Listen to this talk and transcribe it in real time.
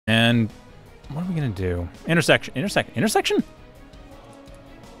And what are we going to do? Intersection. Intersection?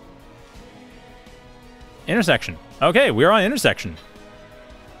 Intersection. Okay, we're on intersection.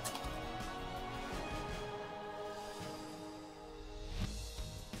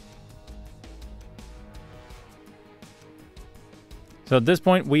 So at this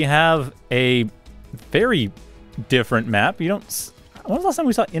point, we have a very different map. You don't... When was the last time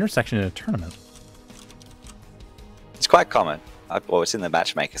we saw intersection in a tournament? It's quite common. Well, it's in the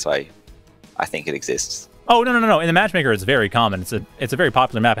matchmaker, so I think it exists. Oh, no. In the matchmaker, it's very common. It's a very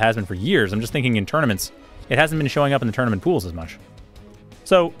popular map. It has been for years. I'm just thinking in tournaments, it hasn't been showing up in the tournament pools as much.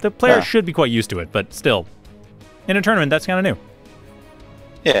 So the players should be quite used to it, but still. In a tournament, that's kind of new.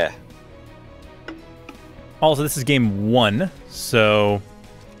 Yeah. Also, this is game 1, so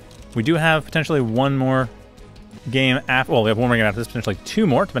we do have potentially one more game after. Well, we have one more game after this, potentially 2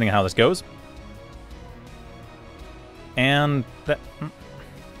 more, depending on how this goes. And that.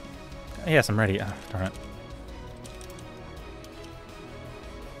 Yes, I'm ready. Oh, darn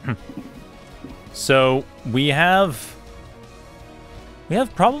it. So we have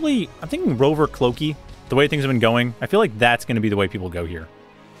probably. I'm thinking Rover Cloaky. The way things have been going, I feel like that's going to be the way people go here,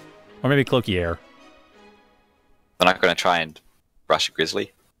 or maybe Cloaky Air. They're not going to try and rush a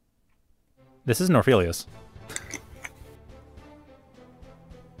Grizzly. This isn't Orphelius.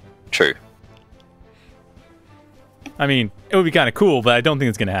 True. I mean, it would be kind of cool, but I don't think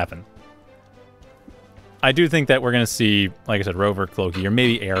it's going to happen. I do think that we're going to see, like I said, Rover, Cloaky, or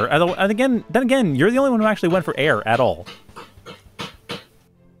maybe Air. And then again, you're the only one who actually went for Air at all.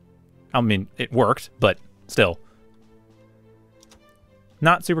 I mean, it worked, but still.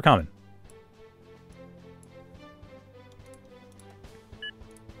 Not super common.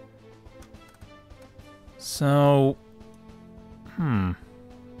 So, Man,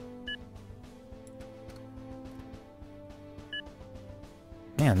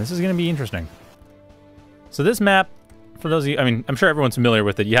 this is going to be interesting. So this map, for those of you, I mean, I'm sure everyone's familiar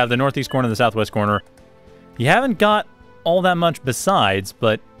with it. You have the northeast corner and the southwest corner. You haven't got all that much besides,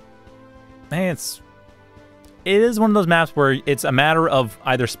 but hey, it is one of those maps where it's a matter of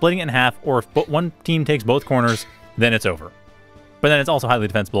either splitting it in half, or if one team takes both corners, then it's over. But then it's also highly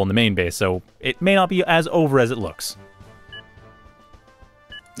defensible in the main base, so it may not be as over as it looks.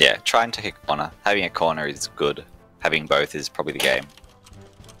 Yeah, try and take a corner. Having a corner is good. Having both is probably the game.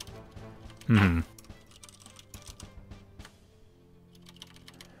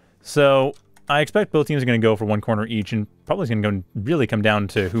 So I expect both teams are going to go for one corner each, and probably it's going to really come down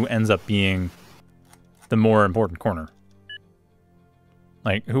to who ends up being the more important corner.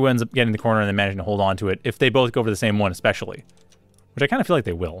 Like, who ends up getting the corner and then managing to hold on to it, if they both go for the same one especially. Which I kind of feel like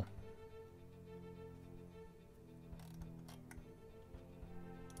they will.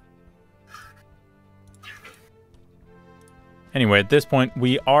 Anyway, at this point,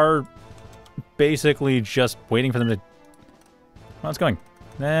 we are basically just waiting for them to... Well, it's going.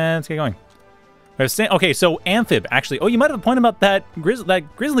 Let's get going. Okay, so Amphb, actually. Oh, you might have a point about that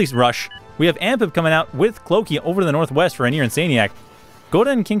Grizzlies rush. We have Amphb coming out with Cloaky over to the northwest for Anir and psaniac. Godde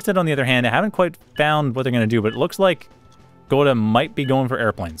and Kingstad, on the other hand, I haven't quite found what they're going to do, but it looks like Godde might be going for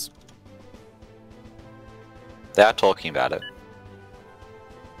airplanes. They are talking about it.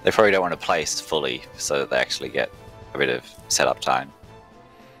 They probably don't want to place fully so that they actually get a bit of setup time.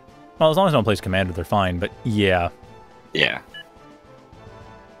 Well, as long as they don't place commander, they're fine, but yeah. Yeah.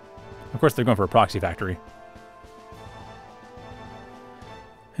 Of course, they're going for a proxy factory.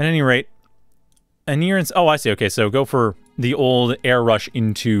 At any rate, Anir and... Oh, I see. Okay, so go for the old air rush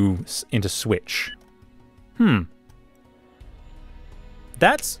into Switch.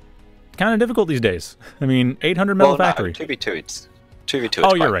 That's kind of difficult these days. I mean, 800 metal factory. 2v2, it's 2v2.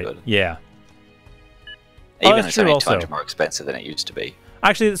 Oh, you're right. Good. Yeah. Even it's only 200 more expensive than it used to be.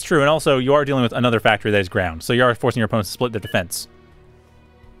 Actually, that's true. And also, you are dealing with another factory that is ground. So you are forcing your opponents to split their defense.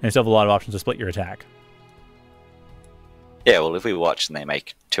 And you still have a lot of options to split your attack. Yeah, well, if we watch and they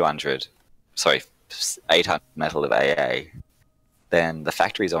make 800 metal of AA, then the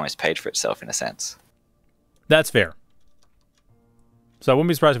factory's almost paid for itself in a sense. That's fair. So I wouldn't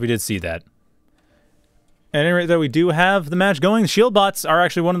be surprised if we did see that. At any rate, though, we do have the match going. Shield bots are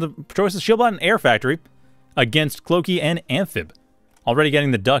actually one of the choices. Shieldbot and Air Factory against Cloaky and Amphb. Already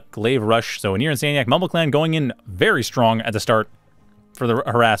getting the Duck Glaive Rush. So Anir and psaniac, Mumble Clan going in very strong at the start for the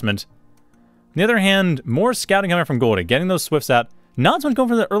harassment. On the other hand, more scouting coming from Godde, getting those Swifts out. Not so much going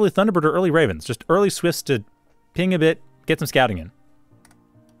for the early Thunderbird or early Ravens. Just early Swifts to ping a bit, get some scouting in.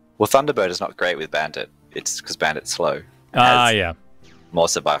 Well, Thunderbird is not great with Bandit. It's because Bandit's slow. Yeah. More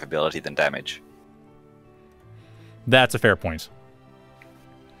survivability than damage. That's a fair point.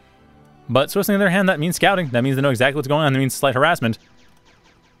 But Swifts, on the other hand, that means scouting. That means they know exactly what's going on. That means slight harassment.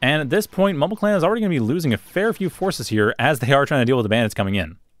 And at this point, Mumble Clan is already going to be losing a fair few forces here as they are trying to deal with the bandits coming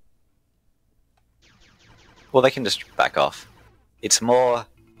in. Well, they can just back off. It's more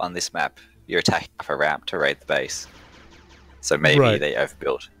on this map, you're attacking off a ramp to raid the base. So maybe they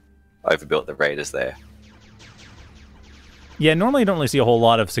overbuilt the raiders there. Yeah, normally you don't really see a whole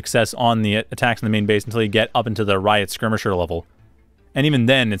lot of success on the attacks in the main base until you get up into the Riot Skirmisher level. And even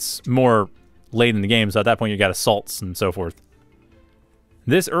then, it's more late in the game, so at that point you got assaults and so forth.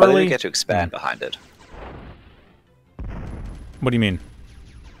 This early... But they do get to expand behind it. What do you mean?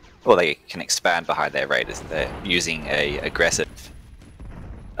 Well, they can expand behind their raiders. They're using a aggressive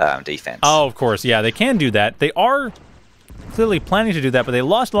defense. Oh, of course, yeah, they can do that. They are clearly planning to do that, but they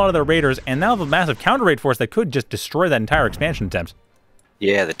lost a lot of their raiders and now have a massive counter-raid force that could just destroy that entire expansion attempt.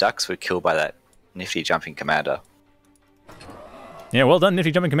 Yeah, the ducks were killed by that nifty jumping commander. Yeah, well done,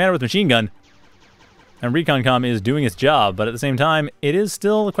 nifty jumping commander with machine gun. And Reconcom is doing its job, but at the same time, it is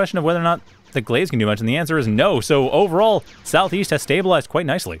still a question of whether or not the Glaze can do much, and the answer is no. So overall, Southeast has stabilized quite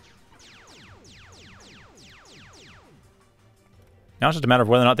nicely. Now it's just a matter of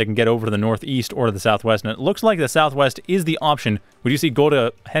whether or not they can get over to the northeast or to the southwest, and it looks like the southwest is the option. We do see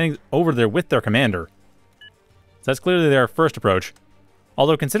Godde heading over there with their commander. So that's clearly their first approach.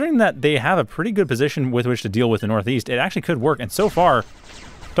 Although considering that they have a pretty good position with which to deal with the northeast, it actually could work. And so far,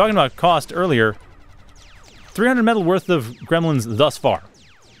 talking about cost earlier, 300 metal worth of gremlins thus far.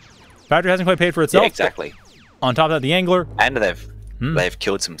 Factory hasn't quite paid for itself. Yeah, exactly. On top of that, the angler. And they've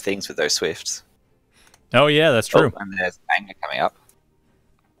killed some things with those swifts. Oh yeah, that's true. Oh, and there's angler coming up.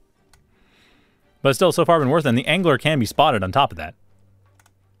 But it's still so far been worth it, and the angler can be spotted on top of that.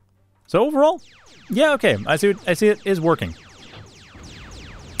 So overall, yeah, okay. I see it is working.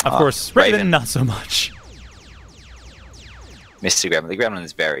 Of course, Raven, not so much. Mr. Gremlin. The Gremlin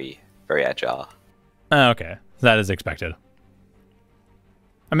is very, very agile. Okay, that is expected.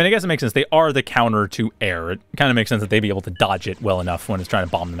 I mean, I guess it makes sense. They are the counter to air. It kind of makes sense that they'd be able to dodge it well enough when it's trying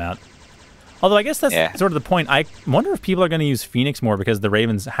to bomb them out. Although I guess that's sort of the point. I wonder if people are going to use Phoenix more because the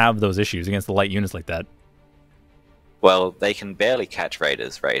Ravens have those issues against the light units like that. Well, they can barely catch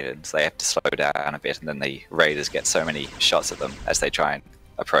Ravens. They have to slow down a bit, and then the Raiders get so many shots at them as they try and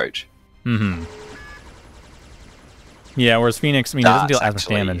approach. Mm-hmm. Yeah, whereas Phoenix, I mean, it doesn't deal as much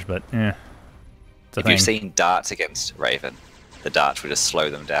damage, but if you've seen darts against Raven, the darts would just slow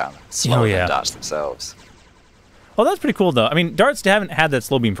them down. Slow the darts themselves. Oh, that's pretty cool, though. I mean, darts haven't had that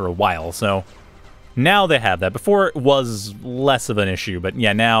slow beam for a while, so now they have that. Before, it was less of an issue, but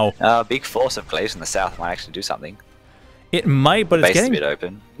yeah, now... A big force of Glaze in the south might actually do something. It might, but it's getting... a bit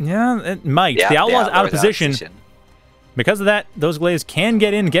open. Yeah, it might. The Outlaw's out of position. Because of that, those Glaze can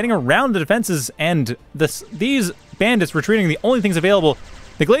get in, getting around the defenses, and these bandits retreating the only things available.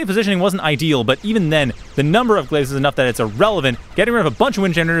 The Glaze positioning wasn't ideal, but even then, the number of Glazes is enough that it's irrelevant. Getting rid of a bunch of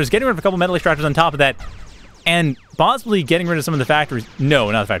wind generators, getting rid of a couple metal extractors on top of that, and possibly getting rid of some of the factories. No,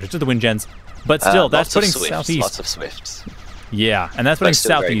 not the factories, just the wind gens. But still, that's putting southeast. Lots of swifts. Yeah, and that's putting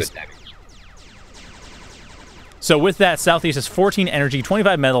southeast. So with that, southeast is 14 energy,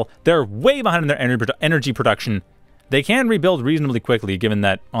 25 metal. They're way behind in their energy production. They can rebuild reasonably quickly, given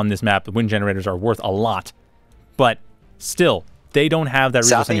that on this map, the wind generators are worth a lot. But still, they don't have that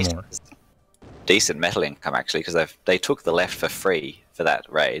resource anymore. Decent metal income, actually, because they took the left for free for that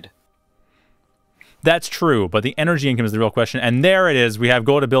raid. That's true, but the energy income is the real question. And there it is. We have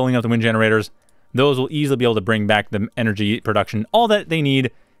Godde building up the wind generators. Those will easily be able to bring back the energy production. All that they need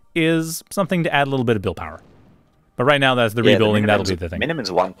is something to add a little bit of bill power. But right now, that's the rebuilding. That'll be the thing.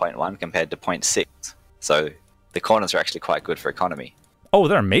 Minimum's 1.1 compared to 0.6. So the corners are actually quite good for economy. Oh,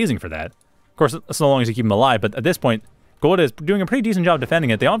 they're amazing for that. Of course, so long as you keep them alive. But at this point, Godde is doing a pretty decent job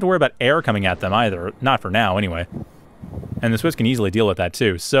defending it. They don't have to worry about air coming at them either. Not for now, anyway. And the Swiss can easily deal with that,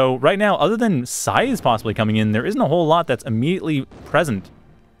 too. So right now, other than Scythes possibly coming in, there isn't a whole lot that's immediately present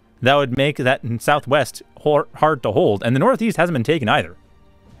that would make that southwest hard to hold. And the northeast hasn't been taken either.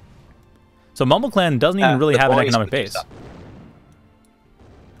 So Mumble Clan doesn't even really have an economic base.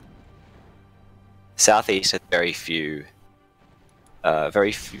 Southeast has very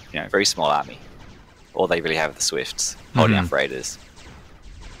small army. All they really have are the Swifts, holding off Raiders.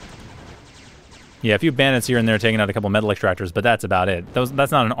 Yeah, a few bandits here and there taking out a couple metal extractors, but that's about it.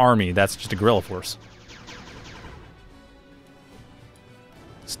 That's not an army, that's just a guerrilla force.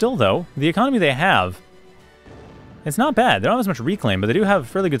 Still, though, the economy they have, it's not bad. They don't have as much reclaim, but they do have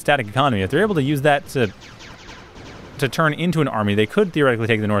fairly good static economy. If they're able to use that to turn into an army, they could theoretically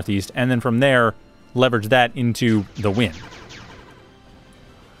take the northeast, and then from there, leverage that into the win.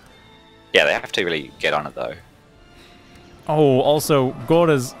 Yeah, they have to really get on it, though. Oh, also,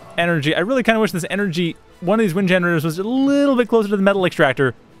 Godde's energy. I really kind of wish this energy, one of these wind generators was a little bit closer to the metal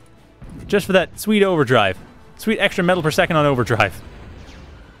extractor. Just for that sweet overdrive. Sweet extra metal per second on overdrive.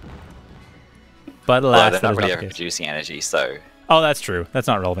 But alas, they're not really producing energy, so... Oh, that's true. That's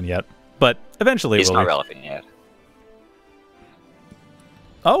not relevant yet. But eventually it will be. It's not relevant yet.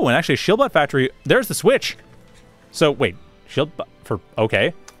 Oh, and actually, Shieldbot Factory, there's the switch. So, wait. Shieldbot for...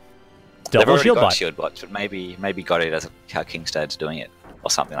 Okay. Double They've already got Shieldbot. Shieldbots, but maybe Godde does how Kingstad's doing it,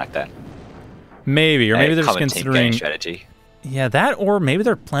 or something like that. Maybe, or maybe they're just considering... strategy. Yeah, that, or maybe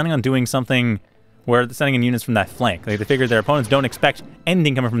they're planning on doing something where they're sending in units from that flank. Like, they figured their opponents don't expect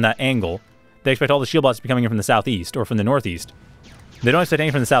anything coming from that angle. They expect all the shield bots to be coming in from the southeast or from the northeast. They don't expect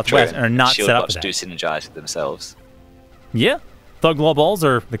anything from the southwest and are not set up for that. Shield bots do synergize with themselves. Yeah, Thug Law Balls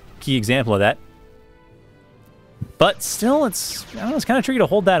are the key example of that. But still, it's kind of tricky to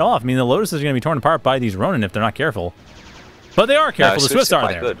hold that off. I mean, the Lotus is going to be torn apart by these Ronin if they're not careful. But they are careful. The Swifts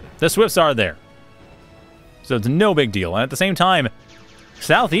are there. The Swifts are there. So it's no big deal. And at the same time,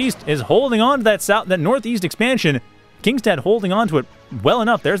 Southeast is holding on to that northeast expansion. Kingstad holding on to it well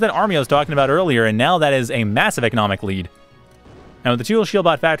enough. There's that army I was talking about earlier, and now that is a massive economic lead. And with the 2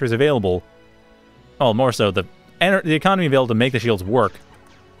 Shieldbot factories available, oh, more so, the economy available to make the shields work,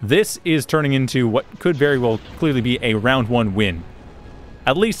 this is turning into what could very well clearly be a round 1 win.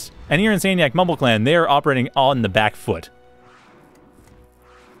 At least, Anir and Psaniac Mumble Clan, they're operating on the back foot.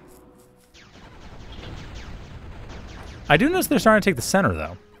 I do notice they're starting to take the center,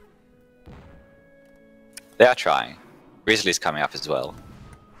 though. They are trying. Grizzly's coming up as well.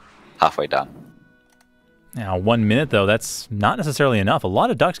 Halfway done. Now, 1 minute, though, that's not necessarily enough. A lot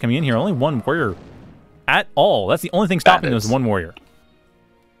of ducks coming in here. Only 1 warrior at all. That's the only thing stopping them is 1 warrior.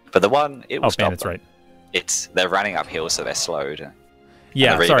 But the one, it will stop Bandits, them. Right. They're running uphill, so they're slowed.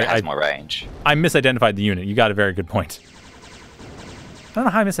 Yeah, and the sorry. has more range. I misidentified the unit. You got a very good point. I don't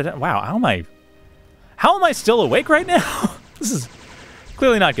know how I misidentified. Wow, how am I still awake right now? This is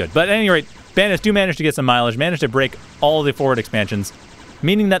clearly not good. But at any rate, Bandits do manage to get some mileage, manage to break all the forward expansions,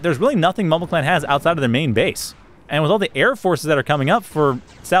 meaning that there's really nothing Mumble Clan has outside of their main base. And with all the air forces that are coming up for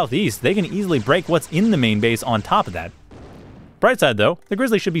Southeast, they can easily break what's in the main base on top of that. Bright side, though, the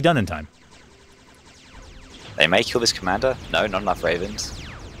Grizzly should be done in time. They may kill this commander. No, not enough Ravens.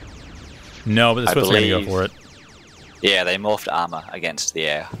 No, but the Swifts are going to go for it. Yeah, they morphed armor against the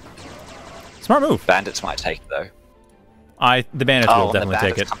air. Smart move. Bandits might take it, though. The Bandits will definitely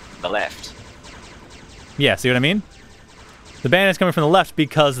take it. Come from the left. Yeah, see what I mean? The Bandits coming from the left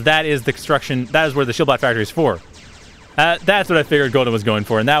because that is the construction, that is where the Shieldbot factory is for. That's what I figured Godde was going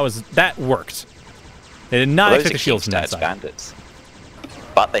for, and that worked. They did not expect the shields from that side. Bandits.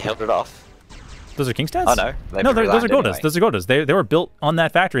 But they held it off. Those are Kingstads? Oh no. No, those are Goddes. Anyway. Those are Goddes. They were built on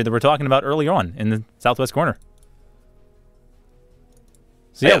that factory that we're talking about earlier on in the southwest corner.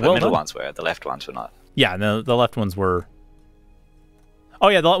 So yeah, the middle ones were. The left ones were not. Yeah, the left ones were... Oh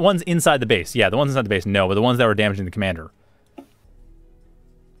yeah, the ones inside the base. Yeah, the ones inside the base, no, but the ones that were damaging the commander.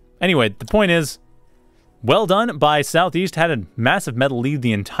 Anyway, the point is, well done by Southeast. Had a massive metal lead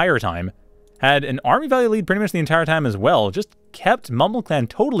the entire time. Had an army value lead pretty much the entire time as well. Just kept Mumble Clan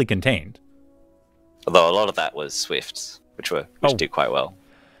totally contained. Although a lot of that was Swifts, which did quite well.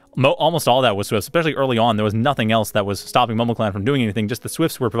 Almost all that was Swifts, especially early on. There was nothing else that was stopping Mumble Clan from doing anything. Just the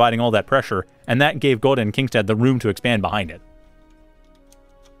Swifts were providing all that pressure, and that gave Godde and Kingstad the room to expand behind it.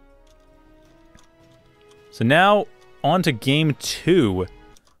 So now, on to Game 2,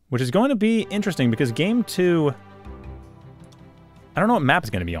 which is going to be interesting because Game 2... I don't know what map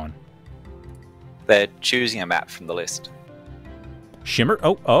it's going to be on. They're choosing a map from the list. Shimmer?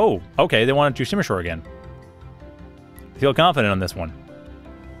 Oh, okay, they want to do Shimmershore again. Feel confident on this one.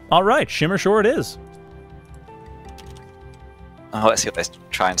 All right, Shimmershore it is. Oh, let's see what they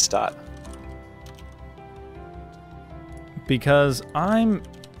try and start. Because I'm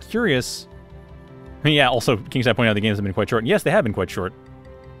curious... I mean, yeah, also, Kingstad pointed out the games have been quite short. Yes, they have been quite short.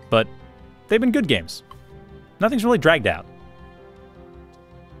 But they've been good games. Nothing's really dragged out.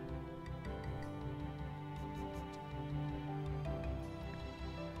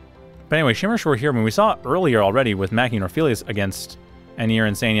 But anyway, Shimmershore here, when we saw earlier already with Mackie and Orphelius against Anir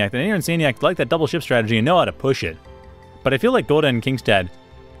and Psaniac, that Anir and Psaniac like that double ship strategy and know how to push it. But I feel like Godde and Kingstad,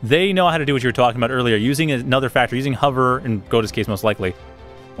 they know how to do what you were talking about earlier, using another factor, using hover, in Godde's case most likely,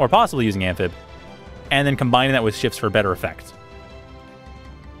 or possibly using Amphib, and then combining that with shifts for better effect.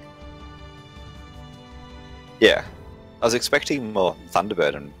 Yeah. I was expecting more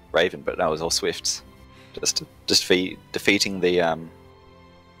Thunderbird and Raven, but no, it was all Swifts. Just defeating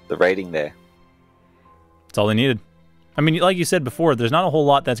the raiding there. That's all they needed. I mean, like you said before, there's not a whole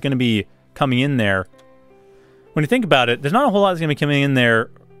lot that's going to be coming in there. When you think about it, there's not a whole lot that's going to be coming in there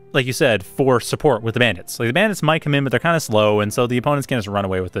like you said, for support with the bandits. Like the bandits might come in, but they're kind of slow, and so the opponents can just run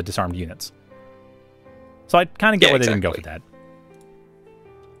away with the disarmed units. So I kind of get why they didn't go for that.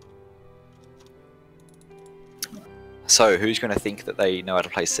 So who's going to think that they know how to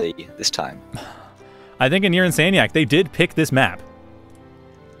play C this time? I think Anir and psaniac, they did pick this map.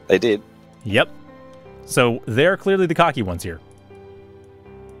 They did. Yep. So they're clearly the cocky ones here.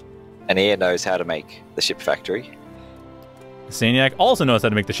 Anir knows how to make the ship factory. psaniac also knows how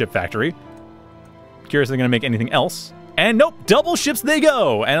to make the ship factory. Curious if they're going to make anything else. And nope, double ships they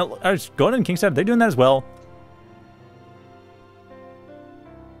go! And Godde and Kingstad, they're doing that as well.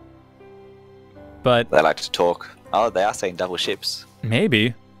 But they like to talk. Oh, they are saying double ships.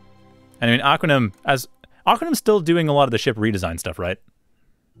 Maybe. And I mean, Aquanim's still doing a lot of the ship redesign stuff, right?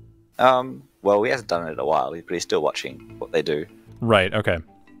 Well, he hasn't done it in a while, but he's still watching what they do. Right, okay.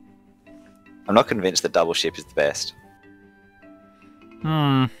 I'm not convinced that double ship is the best.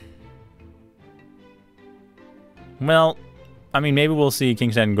 Well, I mean, maybe we'll see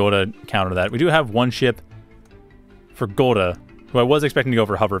Kingstad and Godde counter that. We do have one ship for Godde, who I was expecting to go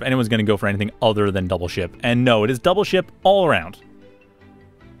for hover if anyone's going to go for anything other than double ship. And no, it is double ship all around.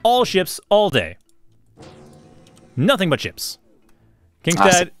 All ships, all day. Nothing but ships.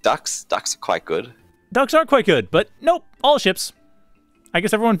 Kingstad... Ducks are quite good. Ducks are quite good, but nope, all ships. I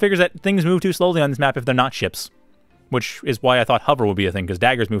guess everyone figures that things move too slowly on this map if they're not ships. Which is why I thought hover would be a thing, because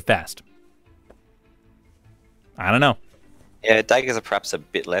daggers move fast. I don't know. Yeah, daggers are perhaps a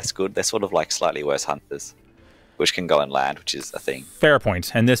bit less good. They're sort of like slightly worse hunters, which can go on land, which is a thing. Fair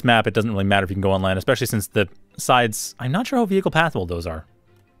point. And this map, it doesn't really matter if you can go on land, especially since the sides... I'm not sure how vehicle pathable those are.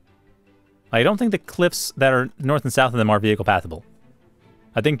 I don't think the cliffs that are north and south of them are vehicle pathable.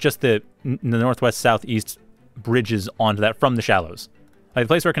 I think just the northwest, southeast bridges onto that from the shallows. Like the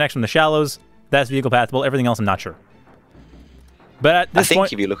place where it connects from the shallows, that's vehicle pathable. Everything else, I'm not sure. But at this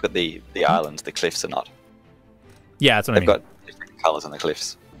point, if you look at the islands, the cliffs are not. Yeah, that's what I mean. They've got different colors on the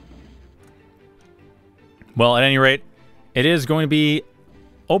cliffs. Well, at any rate, it is going to be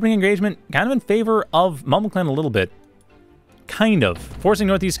opening engagement kind of in favor of MumbleClan a little bit. Kind of. Forcing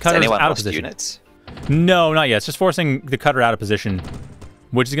Northeast cutters out of position. Units? No, not yet. It's just forcing the cutter out of position,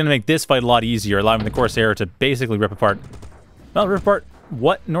 which is going to make this fight a lot easier, allowing the Corsair to basically rip apart... Well, rip apart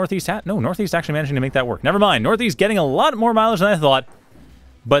what Northeast had. No, Northeast actually managing to make that work. Never mind. Northeast getting a lot more mileage than I thought.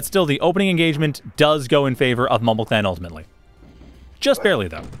 But still, the opening engagement does go in favor of MumbleClan ultimately. Just barely,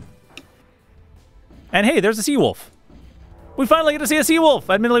 though. And hey, there's a Seawolf. We finally get to see a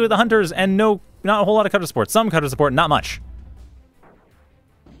Seawolf, admittedly with the Hunters, and not a whole lot of cutter support. Some cutter support, not much.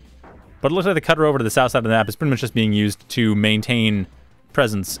 But it looks like the cutter over to the south side of the map is pretty much just being used to maintain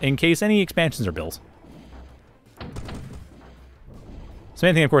presence in case any expansions are built. So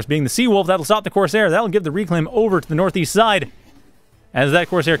main thing, of course, being the Seawolf, that'll stop the Corsair. That'll give the reclaim over to the northeast side, as that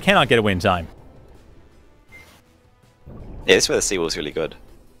Corsair cannot get away in time. Yeah, this is where the Seawolf's really good.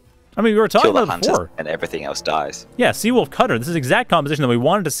 I mean, we were talking Kill the about it before. And everything else dies. Yeah, Seawolf Cutter. This is exact composition that we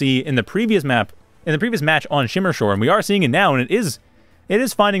wanted to see in the previous map, in the previous match on Shimmershore, and we are seeing it now, and it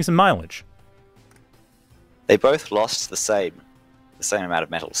is finding some mileage. They both lost the same amount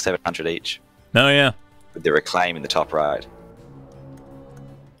of metal, 700 each. Oh yeah. With the reclaim in the top right.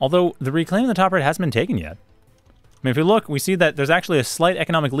 Although the reclaim in the top right hasn't been taken yet. I mean, if we look, we see that there's actually a slight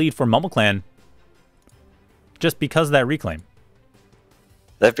economic lead for MumbleClan just because of that reclaim.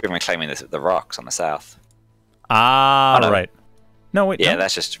 They've been reclaiming the rocks on the south. Ah, no. Right. No, wait. Yeah, no.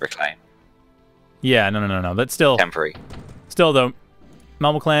 that's just reclaim. Yeah, no. That's still... temporary. Still, though,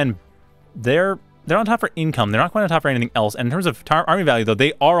 MumbleClan, they're on top for income. They're not quite on top for anything else. And in terms of army value, though,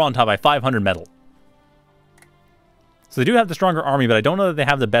 they are on top by 500 metal. So they do have the stronger army, but I don't know that they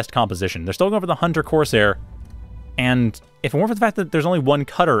have the best composition. They're still going for the Hunter Corsair. And if it weren't for the fact that there's only one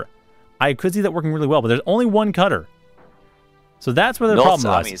cutter, I could see that working really well, but there's only one cutter. So that's where the problem lies.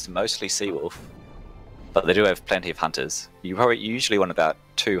 North's army is mostly Seawolf, but they do have plenty of hunters. You usually want about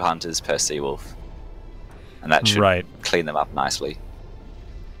 2 hunters per Seawolf, and that should clean them up nicely.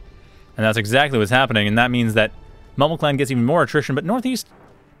 And that's exactly what's happening, and that means that MumbleClan gets even more attrition, but Northeast,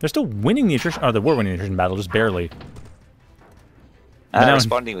 they're still winning the attrition, or they were winning the attrition battle, just barely.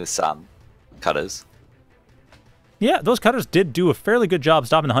 Responding with some cutters. Yeah, those cutters did do a fairly good job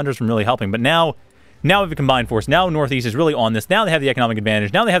stopping the Hunters from really helping, but now we have a combined force. Now Northeast is really on this. Now they have the economic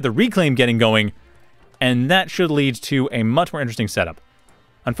advantage. Now they have the reclaim getting going, and that should lead to a much more interesting setup.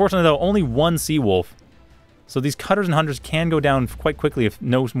 Unfortunately, though, only one Seawolf. So these Cutters and Hunters can go down quite quickly if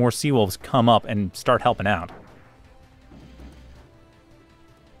no more Seawolves come up and start helping out.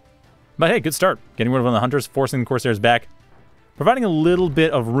 But hey, good start. Getting rid of one of the Hunters, forcing the Corsairs back, providing a little bit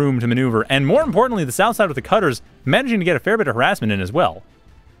of room to maneuver, and more importantly, the south side with the Cutters managing to get a fair bit of harassment in as well.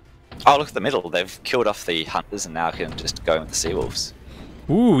 Oh, look at the middle. They've killed off the hunters and now can just go with the sea wolves.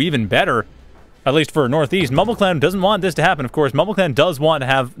 Ooh, even better. At least for Northeast. MumbleClan doesn't want this to happen, of course. MumbleClan does want to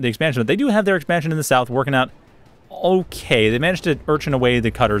have the expansion, but they do have their expansion in the south working out okay. They managed to urchin away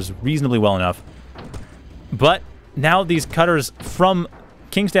the cutters reasonably well enough. But now these cutters from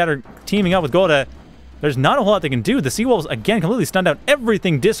Kingstad are teaming up with Godde. There's not a whole lot they can do. The Sea Wolves, again, completely stunned out.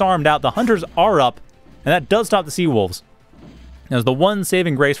 Everything disarmed out. The Hunters are up, and that does stop the Sea Wolves. That was the one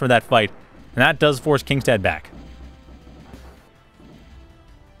saving grace for that fight, and that does force Kingstad back.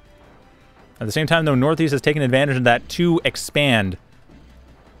 At the same time, though, Northeast has taken advantage of that to expand.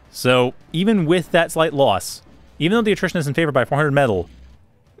 So, even with that slight loss, even though the attrition is in favor by 400 metal,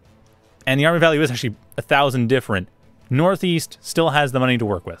 and the army value is actually 1,000 different, Northeast still has the money to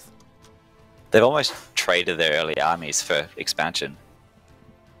work with. They've almost traded their early armies for expansion.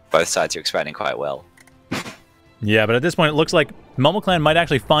 Both sides are expanding quite well. Yeah, but at this point, it looks like MumbleClan might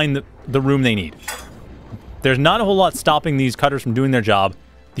actually find the room they need. There's not a whole lot stopping these cutters from doing their job.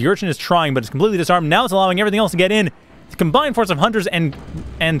 The Urchin is trying, but it's completely disarmed. Now it's allowing everything else to get in. The combined force of Hunters and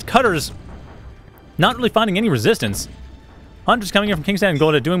Cutters not really finding any resistance. Hunters coming in from Kingstad and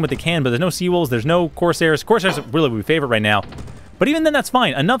Godde doing what they can, but there's no Sea Wolves, there's no Corsairs. Corsairs are really my favorite right now. But even then, that's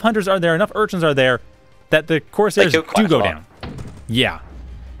fine. Enough Hunters are there, enough Urchins are there, that the Corsairs do go down. Yeah.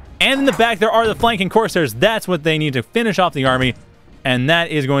 And in the back, there are the flanking Corsairs. That's what they need to finish off the army, and that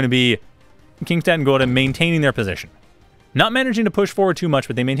is going to be Kingstad and Godde maintaining their position. Not managing to push forward too much,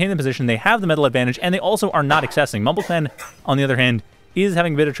 but they maintain the position. They have the metal advantage, and they also are not accessing. MumbleClan, on the other hand, is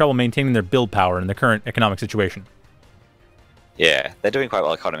having a bit of trouble maintaining their build power in the current economic situation. Yeah, they're doing quite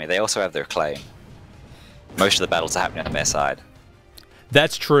well economy. They also have their claim. Most of the battles are happening on their side.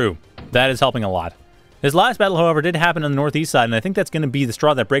 That's true. That is helping a lot. This last battle, however, did happen on the northeast side, and I think that's going to be the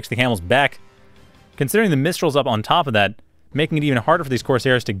straw that breaks the camel's back. Considering the Mistral's up on top of that, making it even harder for these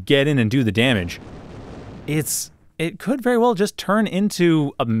Corsairs to get in and do the damage. It could very well just turn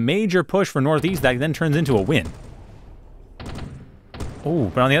into a major push for Northeast that then turns into a win. Oh,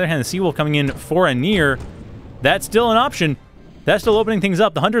 but on the other hand, the Seawolf coming in for Anir, that's still an option. That's still opening things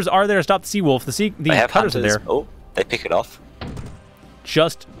up. The Hunters are there to stop the Seawolf. The Cutters are there. Oh, they pick it off.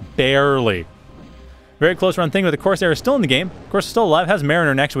 Just barely. Very close run thing, but the Corsair is still in the game. Of course, it's still alive. Has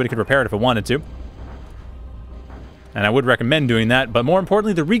Mariner next to it. It could repair it if it wanted to. And I would recommend doing that, but more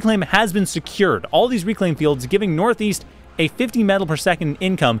importantly, the reclaim has been secured. All these reclaim fields giving Northeast a 50 metal per second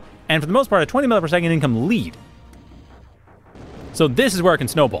income, and for the most part, a 20 metal per second income lead. So this is where it can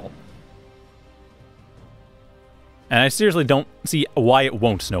snowball. And I seriously don't see why it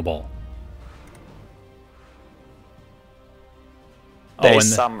won't snowball.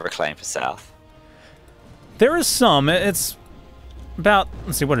 There's some reclaim for South. There is some. It's about,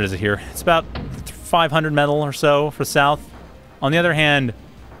 let's see, what is it here? It's about 500 metal or so for South. On the other hand,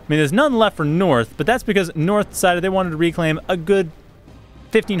 I mean, there's none left for North, but that's because North decided they wanted to reclaim a good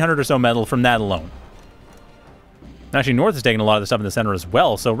 1,500 or so metal from that alone. And actually, North is taking a lot of the stuff in the center as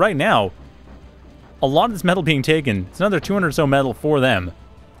well, so right now, a lot of this metal being taken, it's another 200 or so metal for them.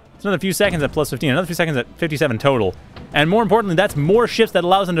 It's another few seconds at plus 15, another few seconds at 57 total. And more importantly, that's more ships that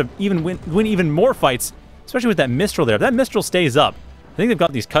allows them to even win even more fights, especially with that Mistral there. If that Mistral stays up, I think they've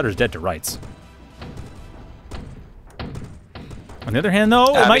got these Cutters dead to rights. On the other hand,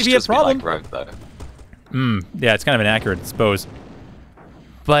 though, it might be a problem. Like Rogue, Yeah, it's kind of inaccurate, I suppose.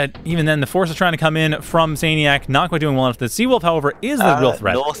 But even then, the force is trying to come in from psaniac, not quite doing well enough. The Seawolf, however, is the real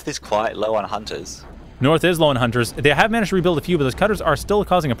threat. North is quite low on Hunters. North is low on Hunters. They have managed to rebuild a few, but those Cutters are still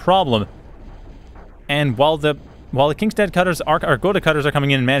causing a problem. And while the Kingstad Cutters or Godde Cutters are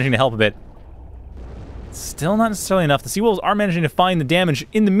coming in and managing to help a bit, still not necessarily enough. The Seawolves are managing to find the damage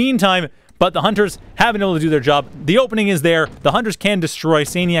in the meantime, but the Hunters have been able to do their job. The opening is there. The Hunters can destroy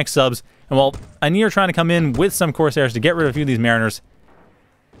psaniac subs. And while Anir trying to come in with some Corsairs to get rid of a few of these Mariners,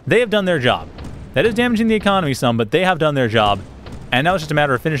 they have done their job. That is damaging the economy some, but they have done their job. And now it's just a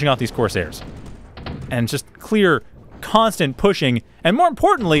matter of finishing off these Corsairs. And just clear, constant pushing, and more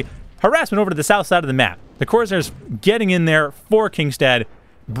importantly, harassment over to the south side of the map. The Corsairs getting in there for Kingstad,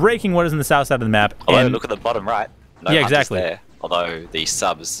 breaking what is in the south side of the map. Although, look at the bottom right. No yeah, Hunters exactly. There. Although the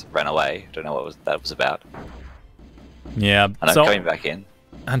subs ran away. Don't know what that was about. Yeah. And I'm coming back in.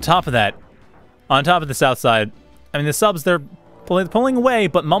 On top of that, on top of the south side, I mean, the subs, they're pulling away,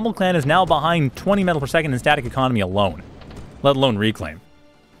 but MumbleClan is now behind 20 metal per second in static economy alone, let alone reclaim.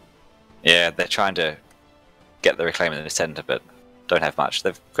 Yeah, they're trying to get the reclaim in the center, but don't have much.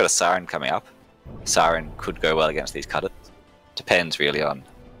 They've got a Siren coming up. Siren could go well against these Cutters. Depends really on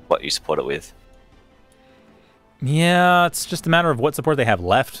what you support it with. Yeah, it's just a matter of what support they have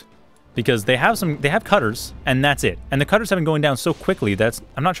left. because they have cutters, and that's it. And the cutters have been going down so quickly that's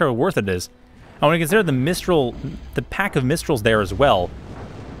I'm not sure how worth it is. I want to consider the pack of Mistrals there as well.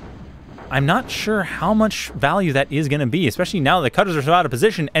 I'm not sure how much value that is going to be, especially now that the cutters are so out of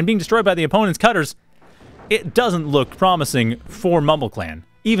position and being destroyed by the opponent's cutters. It doesn't look promising for MumbleClan,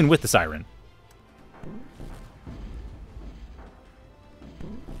 even with the Siren.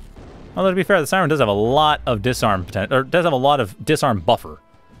 Although, to be fair, the Siren does have a lot of disarm potential, or does have a lot of disarm buffer.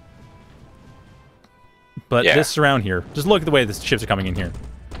 But this surround here, just look at the way the ships are coming in here.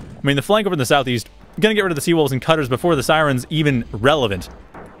 I mean, the flank over in the southeast, gonna get rid of the Seawolves and Cutters before the Siren's even relevant.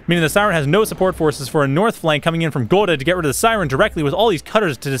 Meaning the Siren has no support forces for a north flank coming in from Godde to get rid of the Siren directly with all these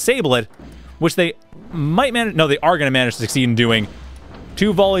Cutters to disable it, which they might manage. No, they are gonna manage to succeed in doing.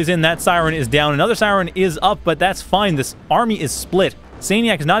 2 volleys in, that Siren is down. Another Siren is up, but that's fine. This army is split.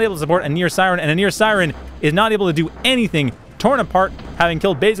 Psaniac is not able to support Anir Siren, and Anir Siren is not able to do anything. Torn apart, having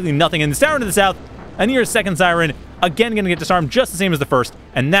killed basically nothing. And the Siren to the south, Anir's second Siren, again going to get disarmed just the same as the first,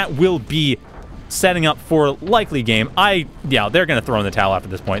 and that will be setting up for a likely game. Yeah, they're going to throw in the towel after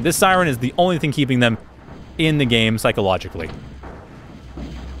this point. This Siren is the only thing keeping them in the game psychologically.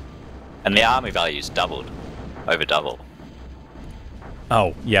 And the army value's doubled. Over double.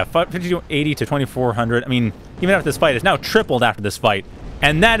 Oh, yeah, 5080 to 2400. I mean, even after this fight, it's now tripled after this fight.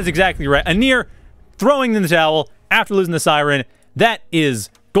 And that is exactly right. Anir throwing in the towel after losing the Siren. That is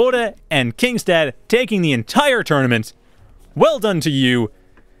Godde and Kingstad taking the entire tournament. Well done to you.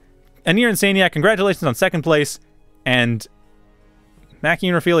 Anir and Psaniac, congratulations on second place. And Mackie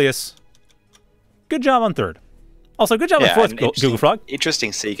and Raphelius, good job on third. Also, good job on fourth, GoogleFrog.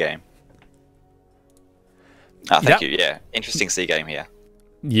 Interesting C game. Oh, thank you. Yeah, interesting C game here.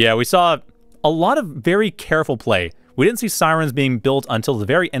 Yeah, we saw a lot of very careful play. We didn't see Sirens being built until the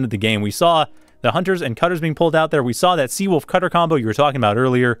very end of the game. We saw the Hunters and Cutters being pulled out there. We saw that Seawolf Cutter combo you were talking about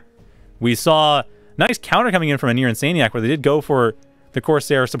earlier. We saw nice counter coming in from Anir and Psaniac, where they did go for the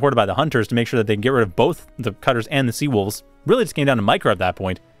Corsair supported by the Hunters to make sure that they can get rid of both the Cutters and the Seawolves. Really just came down to micro at that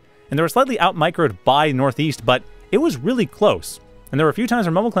point. And they were slightly out-microed by Northeast, but it was really close. And there were a few times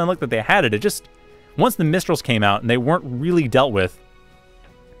where MumbleClan looked that they had it. It just, once the Mistrals came out and they weren't really dealt with,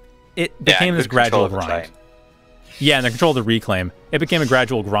 it became this gradual grind. Yeah, and the control of the reclaim. It became a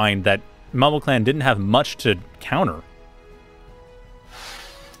gradual grind that MumbleClan didn't have much to counter.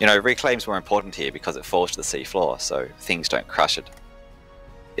 You know, reclaim's more important here because it falls to the sea floor, so things don't crush it.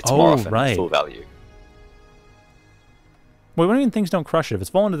 It's more often full value. Wait, what do you mean things don't crush it? If it's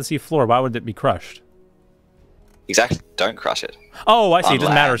fallen to the sea floor, why would it be crushed? Exactly, don't crush it. Oh, I see. It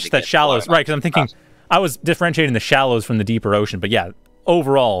doesn't matter. It's just that shallows. Right, because I'm thinking, I was differentiating the shallows from the deeper ocean, but yeah,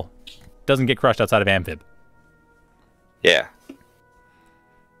 overall, doesn't get crushed outside of Amphib. Yeah.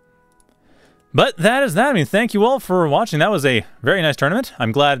 But that is that. I mean, thank you all for watching. That was a very nice tournament.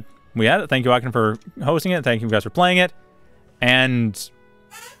 I'm glad we had it. Thank you, Akin, for hosting it. Thank you guys for playing it. And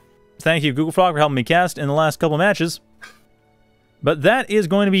thank you, GoogleFrog, for helping me cast in the last couple of matches. But that is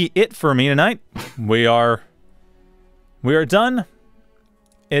going to be it for me tonight. We are done.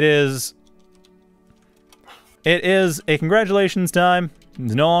 It is a congratulations time.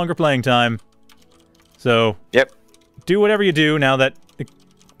 It's no longer playing time. So, yep. Do whatever you do now that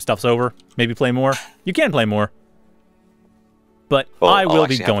stuff's over. Maybe play more. You can play more. But well, I will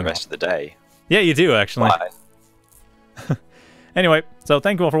be going the rest of the day. Yeah, you do, actually. Bye. Anyway, so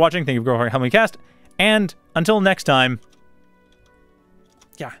thank you all for watching. Thank you for helping me cast. And until next time...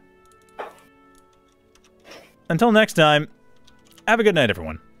 Yeah. Until next time, have a good night,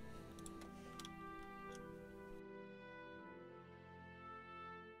 everyone.